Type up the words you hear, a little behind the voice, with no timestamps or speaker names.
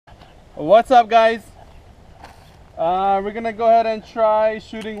What's up, guys? We're gonna go ahead and try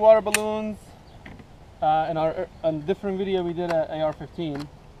shooting water balloons. In our different video we did an AR-15,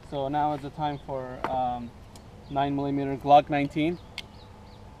 so now is the time for 9mm Glock 19.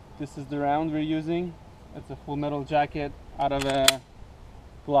 This is the round we're using. It's a full metal jacket out of a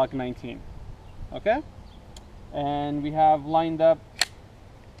Glock 19. Okay, and we have lined up.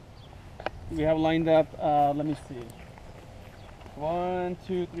 Let me see. 1,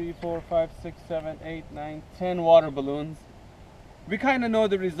 2, 3, 4, 5, 6, 7, 8, 9, 10 water balloons. We kind of know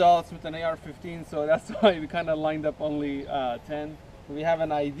the results with an AR-15, so that's why we kind of lined up only 10. We have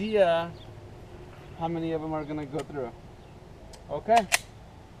an idea how many of them are gonna go through. Okay,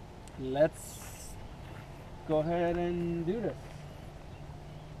 let's go ahead and do this.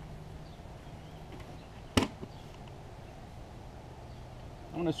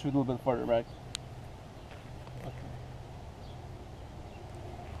 I'm gonna shoot a little bit further back.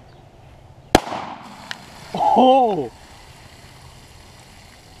 Oh!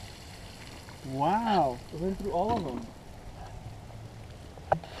 Wow, it went through all of them.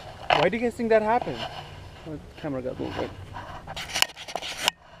 Why do you guys think that happened? Oh, the camera got moved.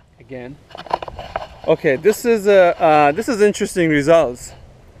 Again. Okay, this is interesting results.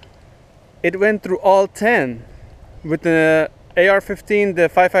 It went through all 10. With the AR-15, the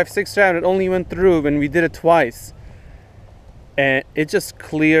 5.56 round, it only went through when we did it twice. And it just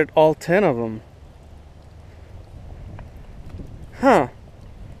cleared all 10 of them. Huh.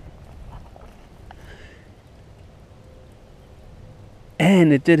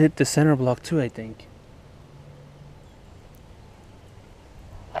 And it did hit the center block too, I think.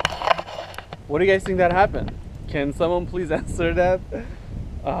 What do you guys think that happened? Can someone please answer that?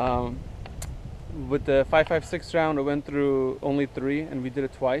 With the 5.56 round, it went through only 3, and we did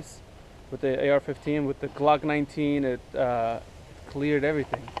it twice. With the AR-15, with the Glock 19, it cleared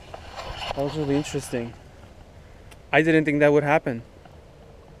everything. That was really interesting. I didn't think that would happen.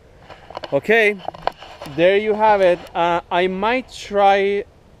 Okay, there you have it. I might try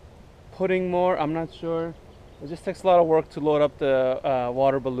putting more, I'm not sure. It just takes a lot of work to load up the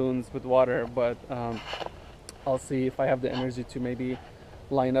water balloons with water, but I'll see if I have the energy to maybe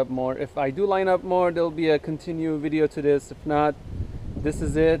line up more. If I do line up more, there'll be a continued video to this. If not, this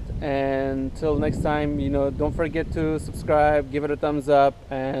is it. And until next time, don't forget to subscribe, give it a thumbs up,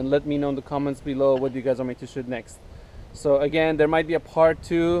 and let me know in the comments below what you guys want me to shoot next. So again, there might be a part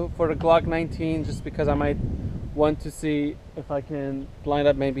 2 for the Glock 19, just because I might want to see if I can line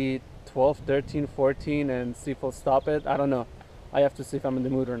up maybe 12, 13, 14 and see if we'll stop it. I don't know. I have to see if I'm in the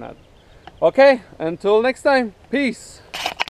mood or not. Okay, until next time, peace.